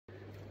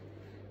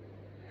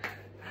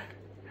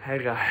Hey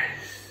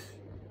guys,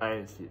 I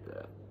didn't see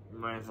that.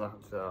 My name's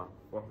Lachlan.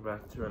 Welcome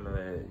back to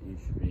another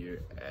YouTube video.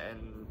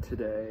 And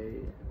today,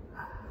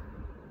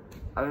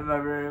 I'm in my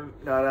room.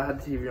 No, I don't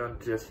have the TV on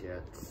just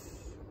yet.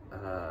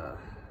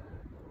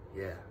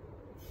 Yeah.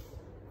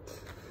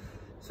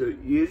 So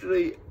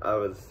usually I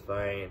was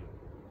fine.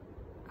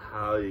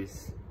 How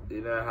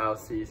how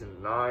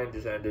season 9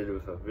 just ended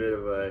with a bit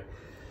of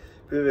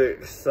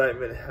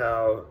excitement.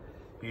 How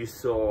you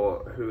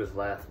saw who was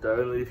left. The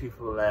only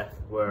people left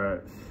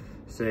were,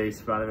 say,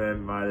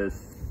 Spider-Man,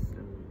 Midas,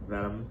 and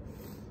Venom.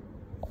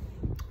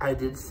 I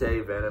did say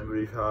Venom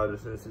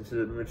because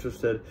Mitchell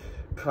said,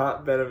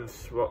 can't Venom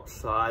swap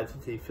sides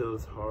since he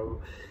feels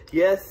horrible?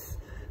 Yes,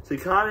 so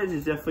Carnage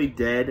is definitely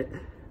dead.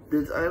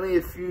 There's only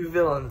a few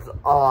villains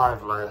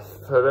alive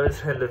left. So those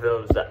 10 the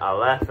villains that are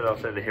left, and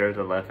also the heroes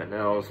that are left, and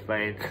then I'll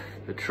explain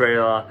the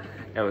trailer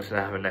and what's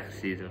gonna happen next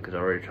season, because I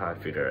already tried to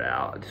figure it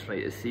out. I just want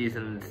to get the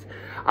seasons.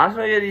 I just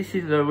want to get these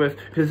seasons over with,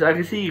 because I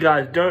can see you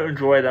guys don't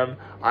enjoy them.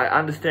 I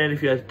understand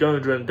if you guys don't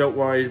enjoy them, don't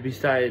worry, it'll be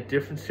starting a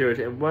different series.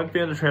 It won't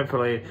be on the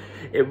trampoline,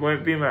 it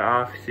won't be my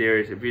ARC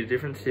series, it'll be a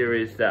different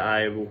series that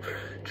I will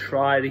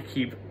try to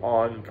keep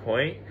on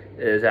point,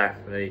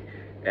 exactly,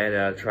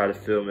 and try to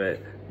film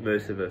it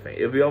most of the thing.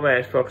 It'll be on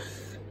my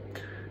Xbox.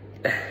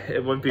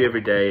 It won't be every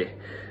day.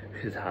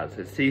 It's hard.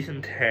 So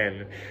season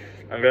 10.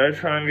 I'm gonna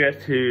try and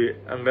get to.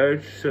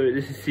 So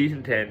this is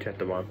season 10,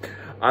 chapter 1.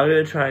 I'm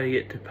gonna try and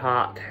get to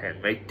part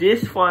 10. Make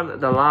this one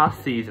the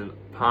last season,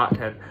 part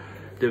 10.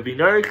 There'll be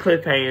no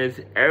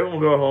cliffhangers. Everyone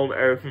will go home.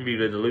 Everything will be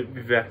good. The loop will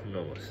be back to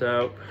normal.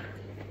 So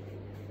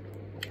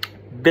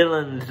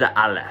villains that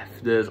are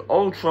left. There's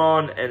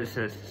Ultron and the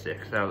Sinister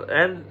Six. Now,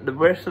 and the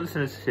rest of the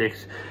Sinister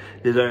Six.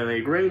 There's only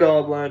Green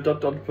Goblin,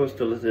 Dr. Octopus,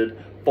 the Lizard,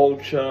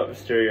 Vulture,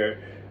 Mysterio,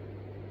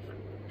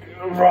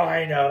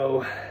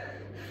 Rhino.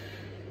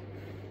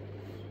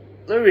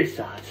 Let me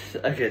start.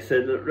 Okay,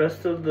 so the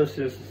rest of the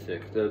Sinister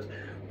Six, there's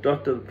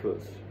Dr.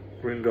 Octopus,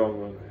 Green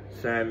Goblin,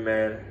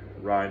 Sandman,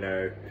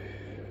 Rhino,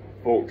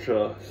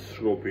 Vulture,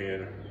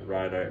 Scorpion,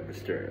 Rhino,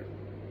 Mysterio.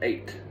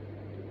 8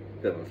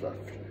 villains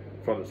left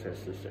from the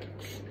Sinister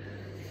Six.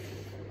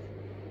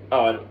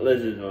 Oh, and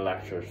Lizard and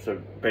Electro,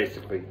 so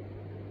basically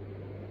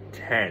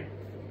 10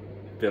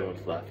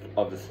 villains left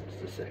of the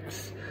Sinister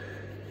Six.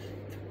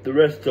 The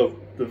rest of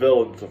the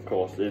villains, of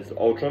course, is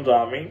Ultron's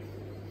army,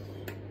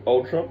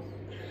 Ultron,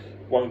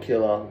 1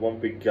 killer, 1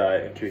 big guy,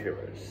 and 2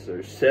 heroes.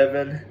 So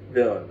 7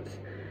 villains.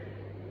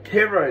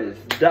 Heroes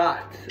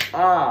that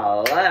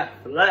are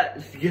left.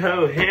 Let's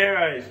go,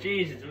 heroes.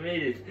 Jesus,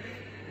 me.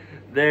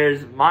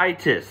 There's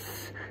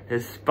Midas.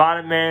 There's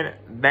Spider-Man,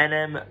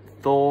 Venom,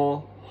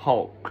 Thor,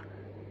 Hulk,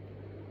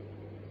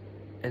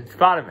 and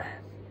Spider-Man.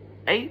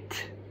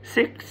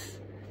 6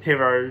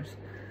 heroes,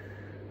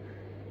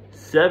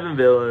 7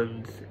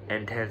 villains,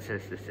 and 10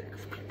 Sinister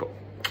Six people.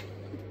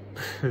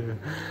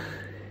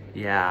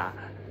 Yeah.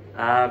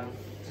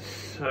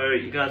 So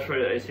you guys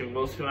probably assume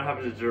what's gonna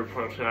happen to Zero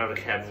Punch and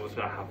Kevin, what's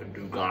gonna happen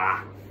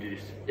to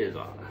this is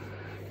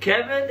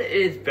Kevin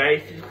is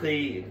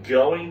basically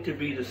going to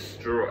be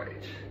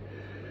destroyed.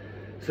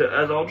 So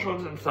as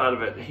Ultron's inside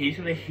of it, he's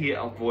gonna hear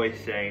a voice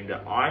saying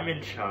that I'm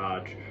in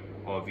charge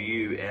of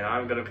you and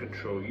I'm gonna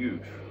control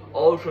you.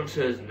 Ultron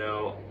says,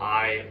 no,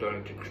 I am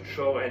going to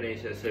control, and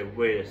he's going to say,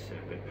 wait a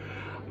second,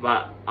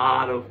 my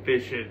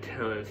artificial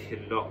intelligence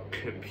cannot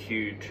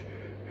compute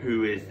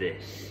who is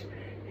this.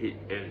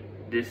 And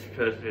this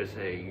person is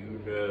saying, you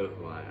know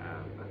who I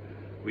am.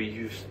 We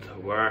used to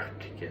work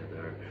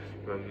together.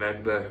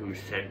 Remember who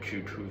sent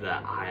you to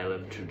that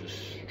island to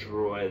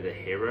destroy the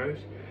heroes?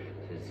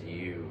 Says,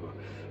 you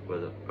were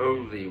the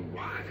only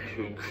one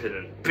who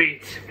couldn't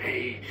beat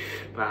me.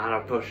 My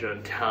artificial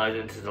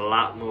intelligence is a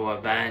lot more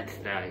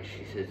advanced now.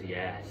 She says,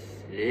 yes,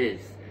 it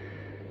is.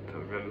 But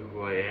remember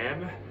who I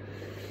am?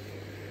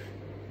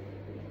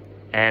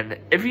 And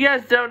if you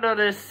guys don't know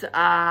this,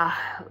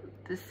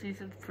 this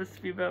season's supposed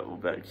to be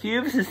about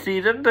cubes this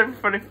season, the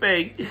funny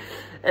thing.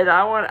 And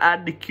I want to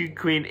add the Q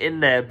Queen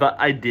in there, but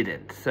I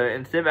didn't. So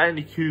instead of adding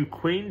the Q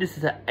Queen, this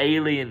is an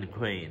alien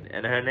queen.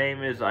 And her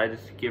name is, I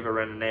just give her a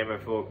random name, I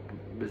thought,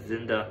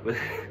 Bazinda.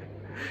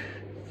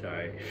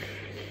 Sorry.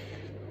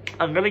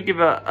 I'm gonna give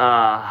her,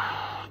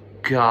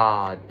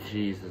 God,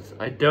 Jesus.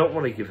 I don't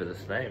want to give her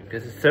this name,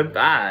 because it's so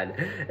bad.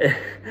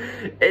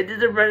 It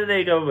is a random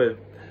name go with.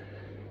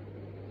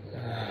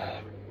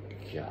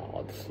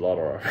 God,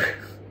 Slaughterer.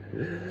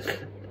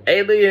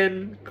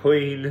 Alien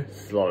Queen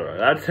Slaughterer.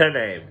 That's her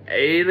name.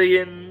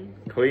 Alien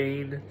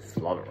Queen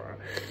Slaughterer.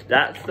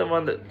 That's the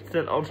one that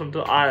sent Ultron to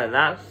the island.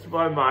 That's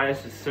why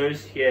Midas is so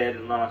scared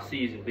in last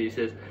season. But he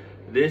says,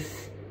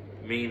 this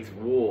means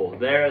war.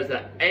 There is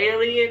an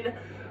alien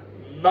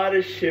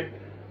mothership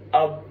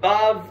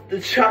above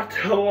the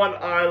Chapter 1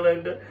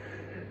 island.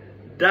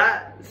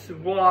 That's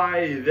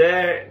why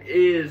there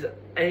is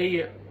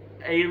a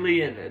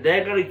alien.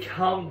 They're gonna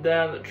come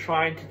down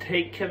trying to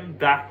take him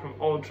back from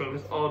Ultron,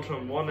 because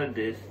Ultron wanted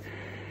this.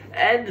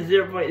 And the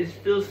 0 Point is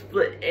still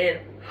split in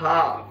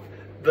half.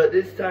 But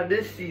this time,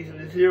 this season,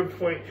 the 0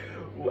 Point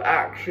will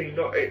actually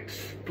not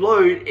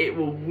explode. It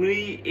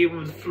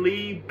will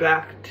flee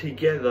back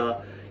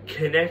together,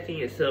 connecting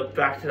itself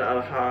back to the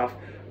other half,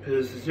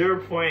 because the 0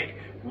 point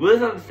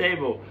was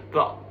unstable.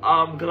 But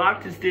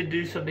Galactus did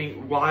do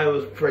something while it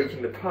was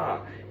breaking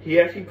apart. He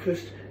actually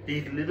pushed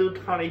these little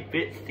tiny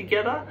bits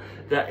together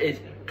that is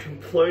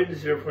imploding the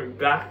 0 point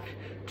back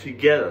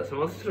together. So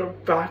once it's sort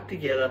of back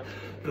together,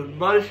 the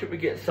mothership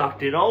would get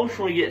sucked in,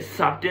 Ultron would get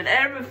sucked in,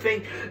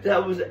 everything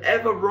that was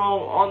ever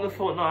wrong on the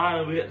Fortnite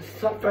Island would get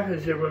sucked back into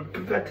 0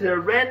 point, back to their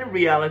random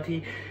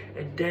reality,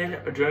 and then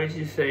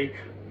Jonesy say,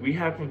 we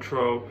have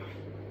control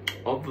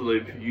of the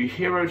loop. You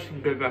heroes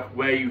can go back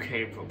where you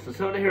came from. So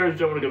some of the heroes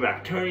don't want to go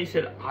back. Tony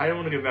said, I don't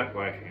want to go back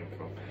where I came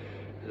from.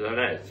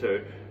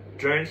 So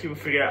Jonesy will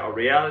figure out a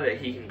reality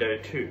that he can go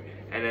to.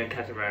 And then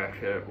Captain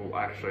America will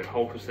actually,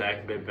 Hulk will say, I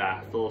can go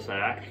back. Thor said,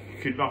 I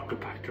could not go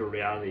back to a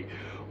reality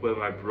where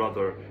my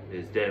brother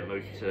is dead.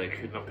 Loki said, I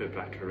could not go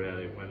back to a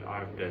reality when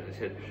I'm dead. They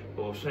said,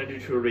 well, we'll send you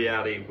to a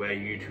reality where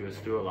you two are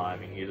still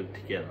alive and you live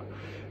together.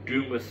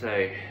 Doom would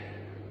say,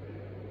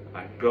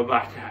 I can go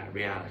back to that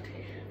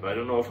reality, but I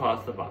don't know if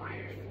I'll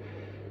survive.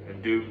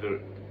 And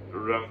Doom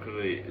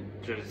drunkenly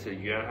just said,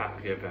 you don't have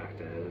to go back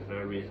there. There's no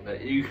reason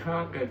that you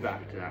can't go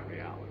back to that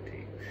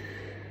reality.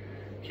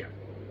 Yeah.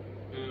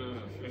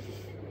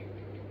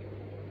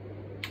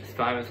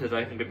 Spider-Man says,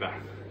 I can go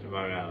back to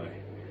my reality.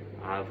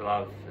 I have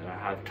love and I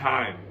have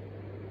time.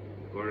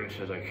 Gordon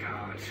says, I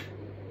can't.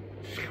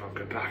 I just can't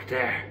go back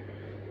there.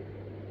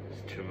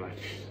 It's too much.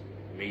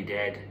 Me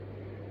dead.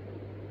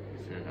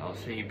 He said, I'll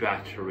send you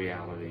back to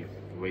reality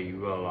where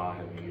you are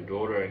alive and your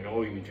daughter and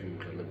all you two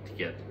can live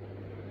together.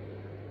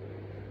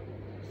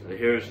 So the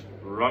heroes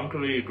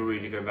drunkenly agree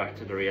to go back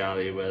to the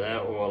reality where they're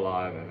all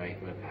alive and they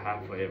can live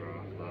happily ever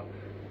after.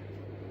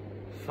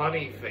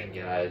 Funny thing,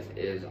 guys,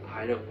 is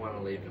I don't want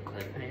to leave a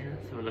cliffhanger,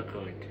 so I'm not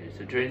going to.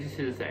 So Jonesy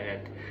says at the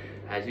end,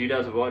 as you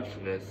guys are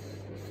watching this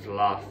is the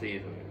last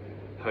season.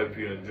 Hope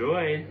you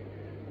enjoyed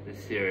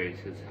this series,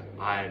 because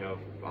I know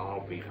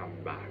I'll be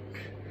coming back.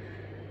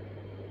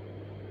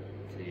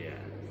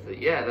 So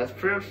yeah, that's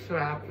pretty much what's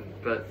gonna happen.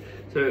 But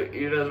so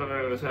you guys want to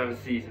know what's on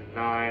season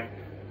 9?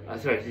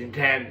 Season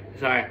 10.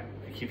 Sorry,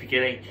 I keep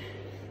forgetting.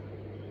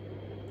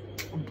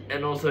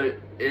 And also,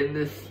 in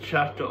this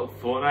chapter of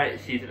Fortnite,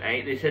 Season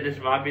 8, they said this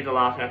might be the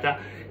last chapter.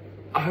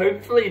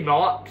 Hopefully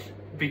not,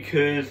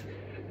 because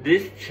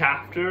this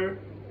chapter,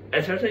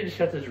 especially this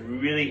chapter, is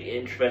really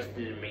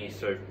interested in me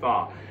so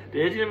far.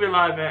 There's going to be a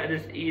live event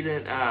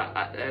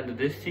at the end of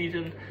this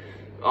season.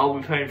 I'll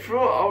be playing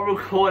through it, I'll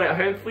record it.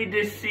 Hopefully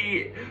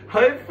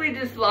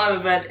this live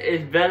event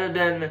is better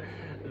than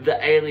the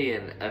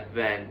Alien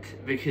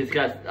event, because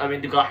guys, I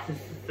mean the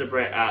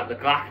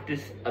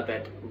Galactus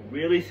event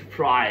really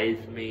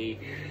surprised me.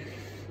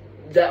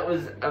 That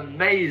was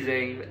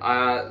amazing.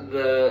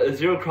 The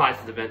Zero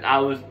Crisis event, I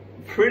was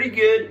pretty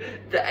good.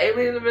 The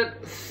Alien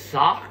event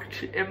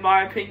sucked in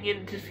my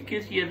opinion, just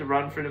because you had to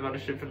run through the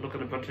mothership and look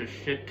at a bunch of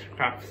shit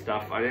crap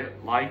stuff. I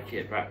didn't like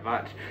it that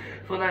much.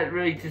 I thought that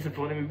really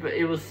disappointed me, but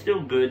it was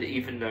still good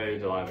even though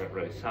the live event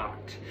really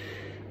sucked.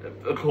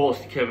 Of course,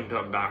 Kevin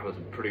coming back was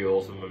pretty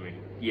awesome. I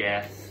mean,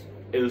 yes,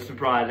 it was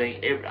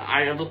surprising.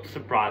 I looked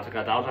surprised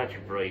because I was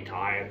actually really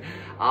tired.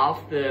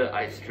 After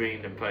I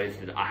streamed and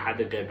posted, I had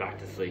to go back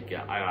to sleep.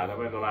 Yeah, I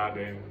went allowed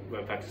and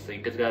went back to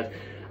sleep because, guys,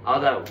 I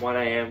was at 1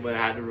 AM when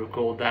I had to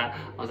record that.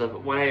 I was up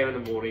at 1 AM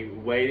in the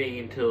morning, waiting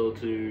until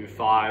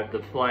 5 to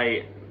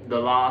play the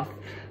last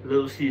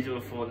little season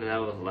of Fortnite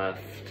that was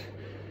left.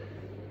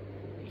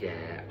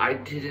 Yeah, I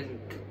didn't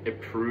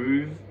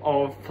approve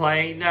of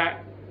playing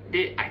that.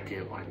 I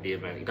didn't like the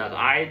event, guys.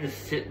 I had to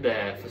sit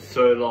there for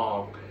so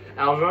long.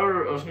 I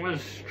was going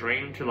to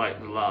stream to like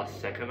the last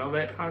second of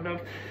it, kind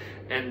of,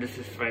 and just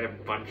explain a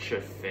bunch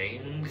of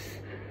things.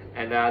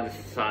 And then I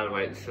just decided,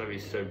 wait, it's gonna be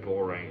so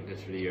boring.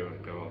 This video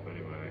won't go up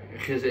anyway,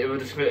 because it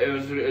was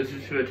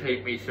just gonna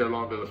take me so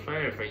long to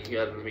explain everything. You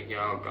guys would be thinking,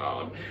 oh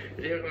god,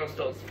 is it gonna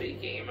stop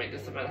speaking and make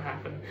this event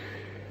happen?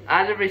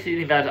 As every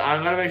season, guys,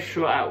 I'm gonna make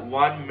sure at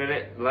 1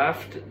 minute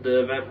left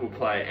the event will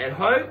play, and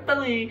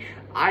hopefully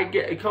I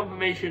get a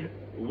confirmation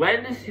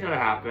when this is gonna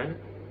happen,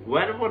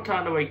 when and what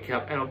time to wake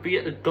up, and I'll be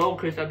at the Gold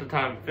Coast at the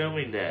time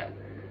filming there.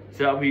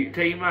 So I'll be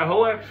taking my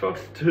whole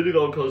Xbox to the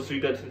Gold Coast so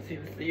you guys can see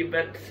the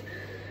events.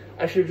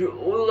 I showed you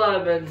all the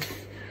events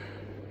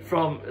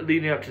from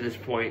leading up to this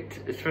point,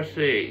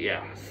 especially,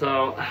 yeah,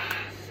 so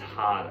it's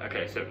hard.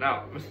 Okay, so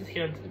now let's just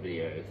get into the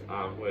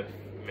videos with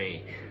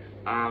me.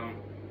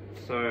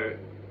 So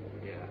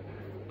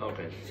yeah,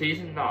 okay,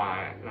 season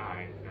 9,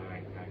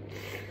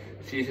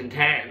 season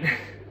 10.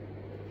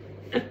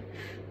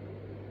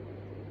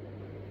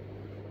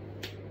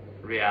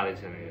 Reality's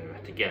gonna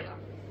get together.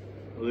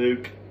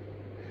 Luke,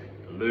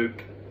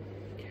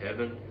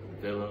 Kevin,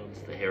 the villains,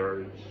 the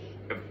heroes,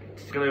 everything.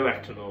 It's gonna go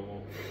back to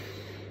normal.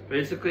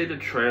 Basically, the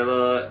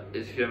trailer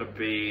is gonna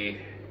be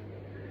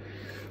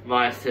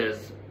Maya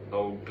says,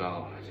 "Oh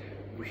God,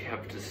 we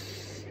have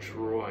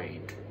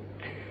destroyed.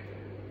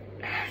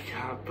 I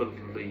can't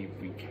believe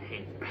we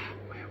came back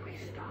where we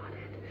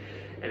started."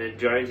 And then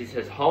Jonesy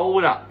says,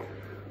 "Hold up,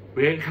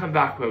 We didn't come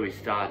back where we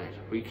started.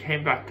 We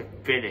came back to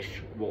finish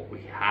what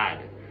we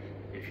had.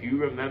 If you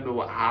remember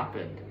what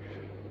happened,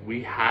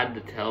 we had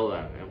to tell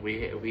them, and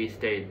we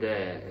stayed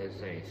there and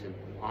said,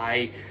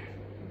 my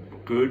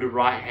good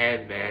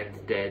right-hand man's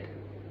dead.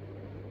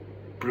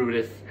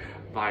 Brutus,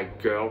 my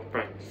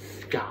girlfriend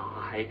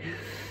Sky,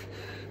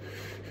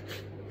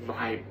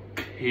 my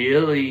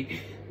Peely,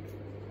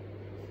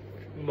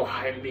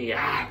 my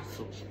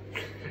measles.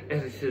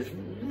 And he says,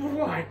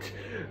 what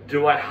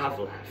do I have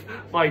left?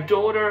 My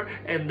daughter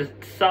and the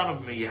son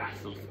of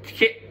measles,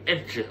 Kit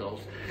and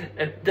Jills.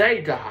 If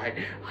they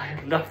die, I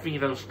have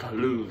nothing else to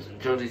lose. And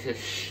Josie says,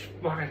 shh,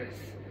 Midas.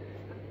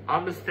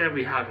 Understand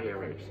we have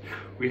heroes.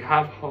 We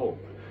have Hulk.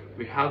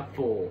 We have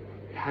Thor.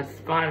 We have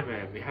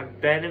Spider-Man. We have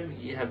Venom.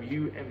 You have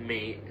you and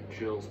me and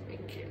Jills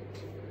and Kit.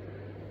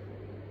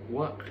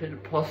 What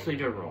could possibly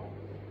go wrong?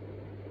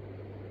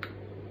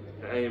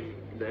 And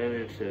then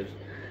it says,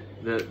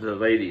 the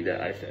lady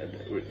that I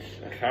said, which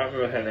I can't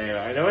remember her name.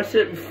 I know I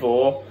said it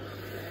before,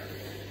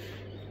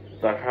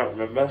 but I can't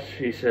remember.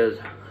 She says,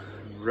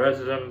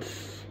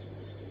 residents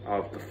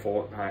of the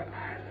Fortnite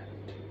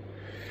Island,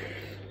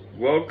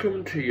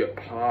 welcome to your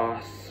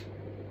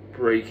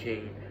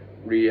past-breaking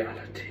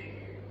reality.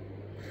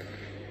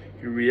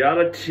 Your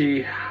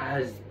reality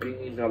has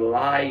been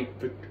alive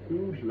for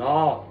too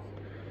long.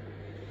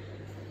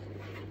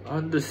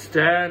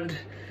 Understand,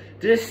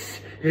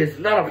 this is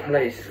not a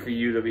place for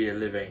you to be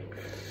living.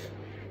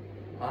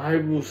 I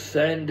will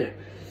send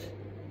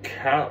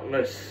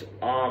countless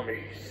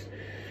armies,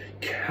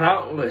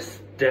 countless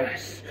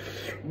deaths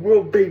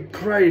will be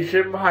placed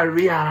in my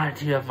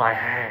reality of my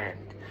hand.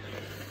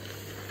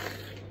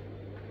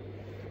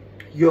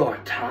 Your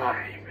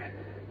time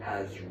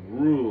has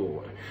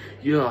ruled.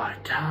 Your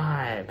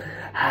time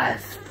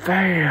has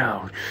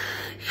failed.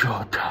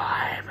 Your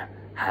time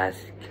has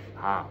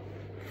come.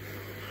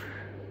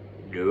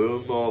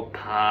 No more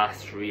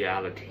past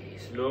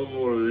realities, no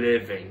more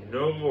living,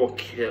 no more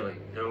killing,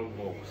 no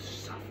more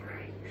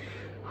suffering.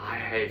 I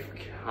have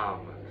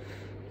come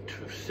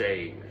to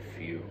save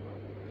you.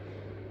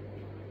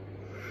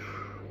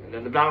 And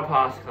then the battle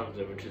pass comes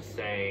in, which is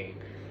saying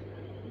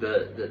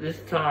that this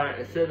time,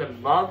 instead of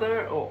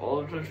mother or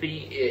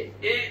ultimately, it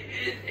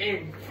is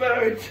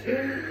invert.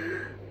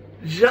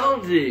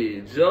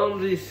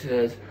 Jonesy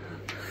says,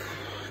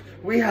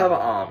 we have an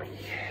army.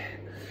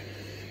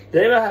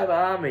 They don't have an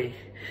army,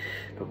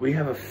 but we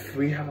have a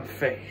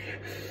thing.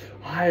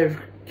 I have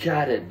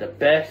gathered the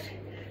best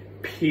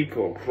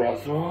people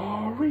across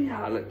all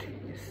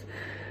realities.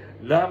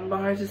 Not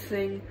Midas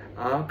thing,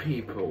 our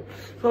people.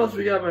 Of course,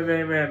 we got my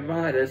main man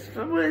Midas,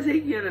 but what is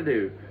he gonna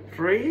do?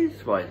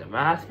 Freeze? Well, he's a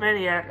masked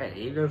maniac, and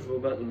he knows more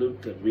about the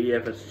loot than we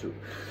ever do.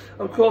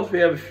 Of course, we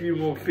have a few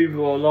more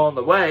people along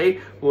the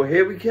way. Well,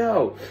 here we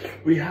go.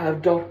 We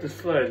have Dr.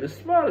 Sloan, the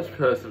smartest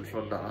person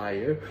from the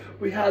IO.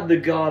 We have the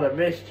God of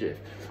Mischief,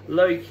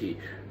 Loki.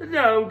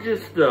 No,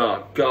 just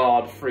the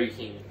God of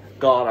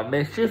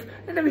Mischief.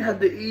 And then we have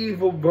the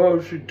evil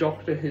Bosu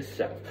Doctor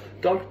himself,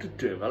 Dr.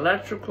 Doom,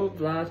 electrical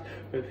blast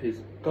with his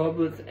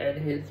goblets and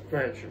his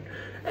branching.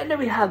 And then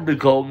we have the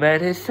Gold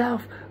Man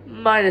himself,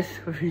 Midas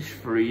with his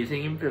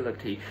freezing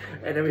ability.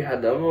 And then we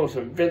have the most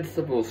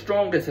invincible,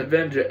 strongest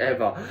Avenger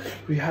ever.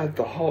 We have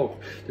the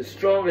Hulk, the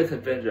strongest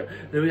Avenger.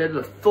 Then we have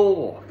the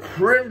Thor,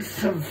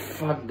 Prince of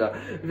Thunder.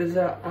 There's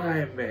the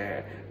Iron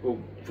Man. Well,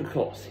 of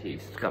course,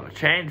 he's gonna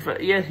change,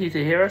 but yes, he's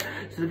a hero.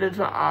 So there's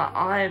the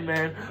Iron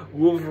Man,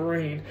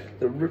 Wolverine,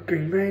 the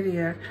Ripping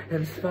Maniac,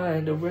 and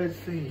Spider, the Red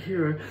Thing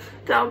hero.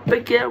 Don't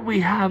forget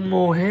we have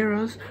more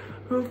heroes.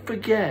 Who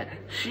forget?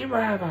 She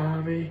might have an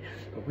army,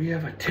 but we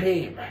have a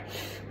team.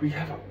 We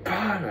have a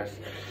purpose.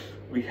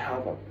 We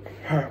have a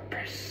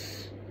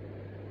purpose.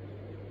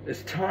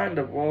 It's time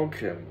to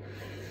welcome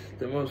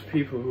the most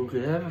people who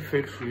could ever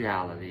fix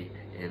reality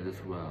in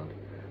this world.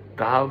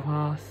 Battle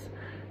Pass,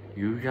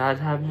 you guys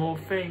have more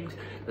things.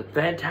 The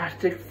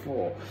Fantastic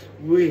Four.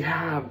 We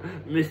have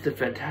Mr.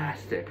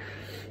 Fantastic.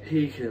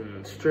 He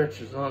can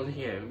stretch as long as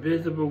he can.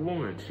 Invisible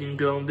Woman, she can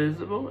go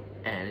invisible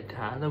any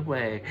time of the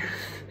way.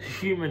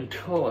 Human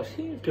Torch,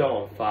 he can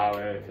go on fire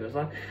whenever it feels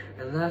like.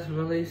 And last but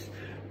not least,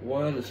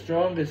 one of the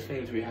strongest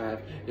things we have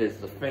is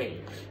the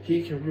Thing.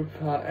 He can rip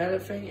apart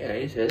anything,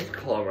 and he says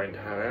clobbering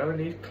time. I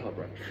need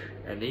clobbering.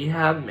 And you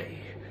have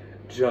me,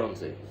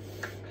 Jonesy,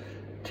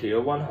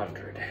 tier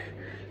 100.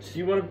 So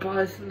you want to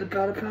buy us in the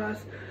Battle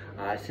Pass?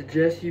 I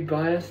suggest you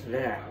buy us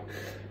now.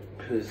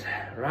 Because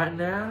right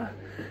now,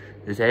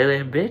 this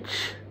alien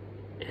bitch,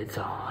 it's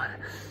on.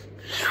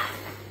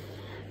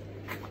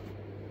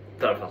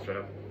 Battle Pass right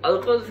now. I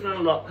suppose it's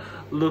gonna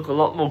look a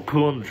lot more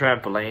cool on the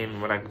trampoline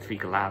when I can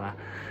speak louder.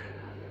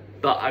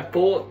 But I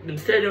thought,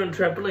 instead of doing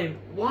trampoline,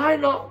 why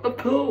not the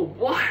pool?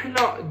 Why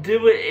not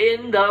do it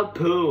in the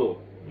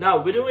pool?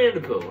 No, we're doing it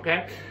in the pool,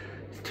 okay?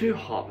 It's too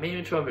hot. Me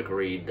and Trav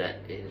agreed that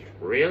it's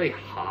really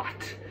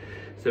hot.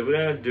 So we're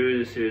going to do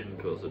this series in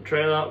the pool. So the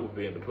trailer will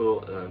be in the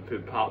pool.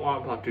 Part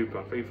 1, part 2,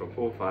 part 3, part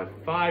 4,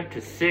 5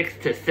 to 6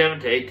 to 7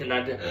 to 8 to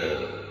 9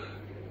 to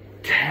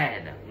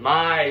 10.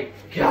 My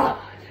God.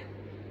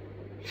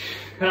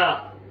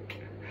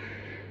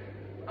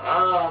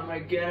 I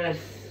guess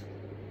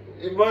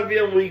it might be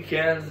on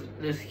weekends.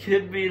 This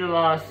could be the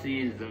last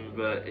season,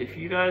 but if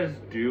you guys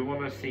do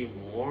want to see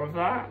more of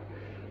that,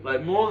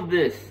 like more of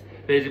this,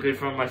 basically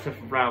from myself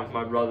around with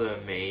my brother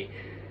and me,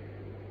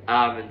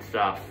 and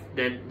stuff,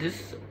 then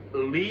just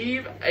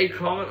leave a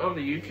comment on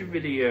the YouTube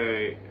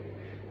video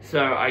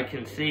so I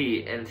can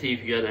see and see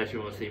if you guys actually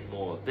want to see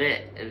more of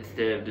it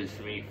instead of just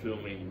me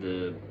filming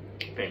the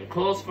thing. Of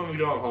course, when we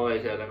go on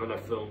holidays, I'm going to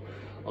film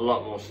a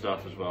lot more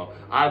stuff as well.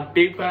 I have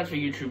big plans for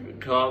YouTube to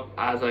come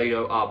as I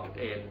go up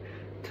in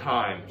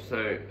time.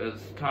 So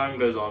as time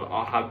goes on,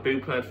 I'll have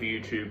big plans for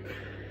YouTube.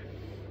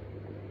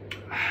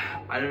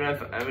 I don't know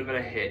if I'm ever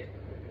going to hit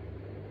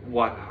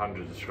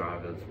 100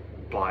 subscribers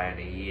by in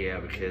a year,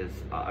 because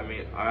I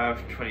mean I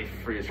have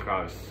 23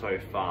 subscribers so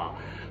far,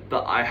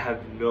 but I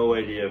have no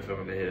idea if I'm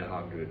gonna hit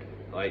 100.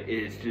 Like,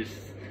 it's just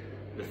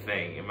the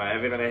thing. Am I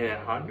ever gonna hit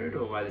 100,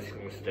 or am I just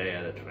gonna stay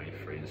at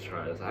 23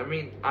 subscribers? I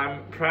mean,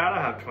 I'm proud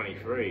I have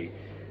 23.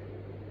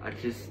 I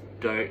just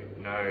don't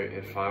know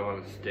if I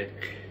want to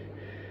stick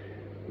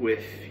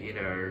with, you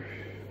know,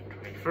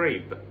 23.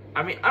 But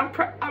I mean, don't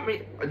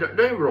get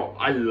me wrong.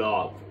 I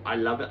love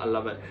it.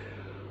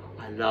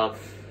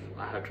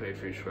 I have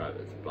 23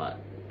 subscribers, but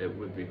it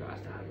would be nice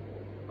to have.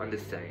 I'm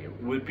just saying,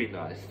 it would be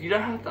nice. You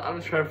don't have to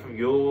unsubscribe from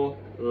your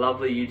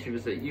lovely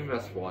YouTubers that you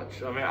must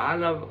watch. I mean, I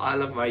love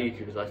my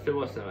YouTubers. I still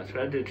watch them. I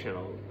subscribe to their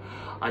channels.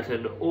 I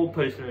turn on all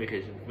post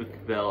notifications with the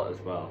bell as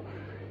well.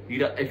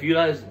 If you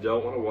guys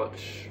don't want to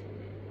watch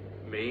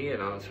me and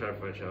unsubscribe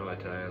from my channel, I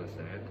totally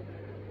understand.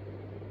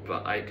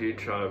 But I do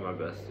try my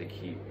best to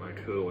keep my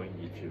cool on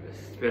YouTube,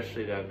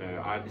 especially down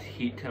there. I just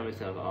keep telling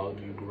myself I'll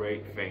do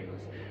great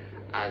things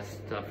as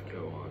stuff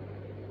go on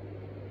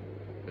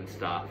and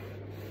stuff,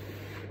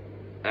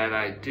 and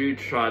I do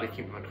try to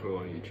keep my cool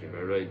on YouTube. I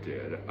really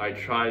do. I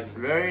try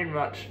very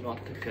much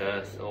not to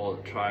curse, or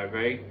try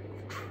very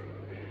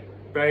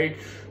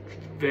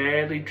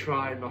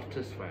try not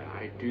to swear.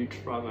 I do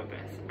try my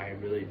best. I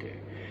really do.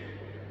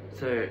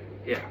 So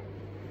yeah,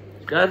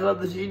 guys, love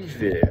this YouTube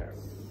video.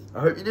 I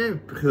hope you do,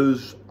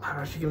 because I'm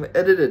actually gonna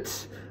edit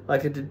it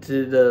like I did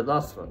to the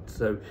last one.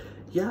 So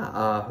yeah,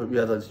 I hope you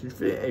guys like this YouTube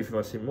video. If you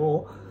want to see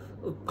more,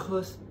 of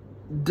course,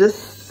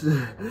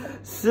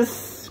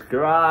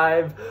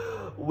 subscribe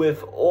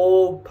with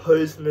all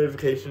post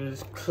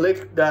notifications.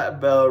 Click that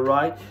bell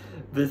right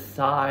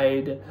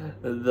beside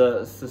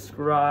the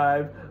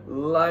subscribe.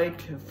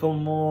 Like for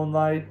more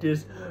like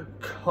this.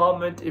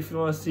 Comment if you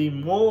want to see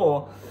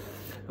more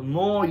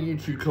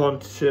YouTube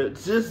content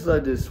just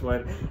like this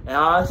one. And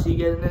I'll see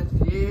you guys in the next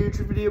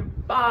YouTube video.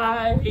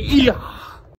 Bye.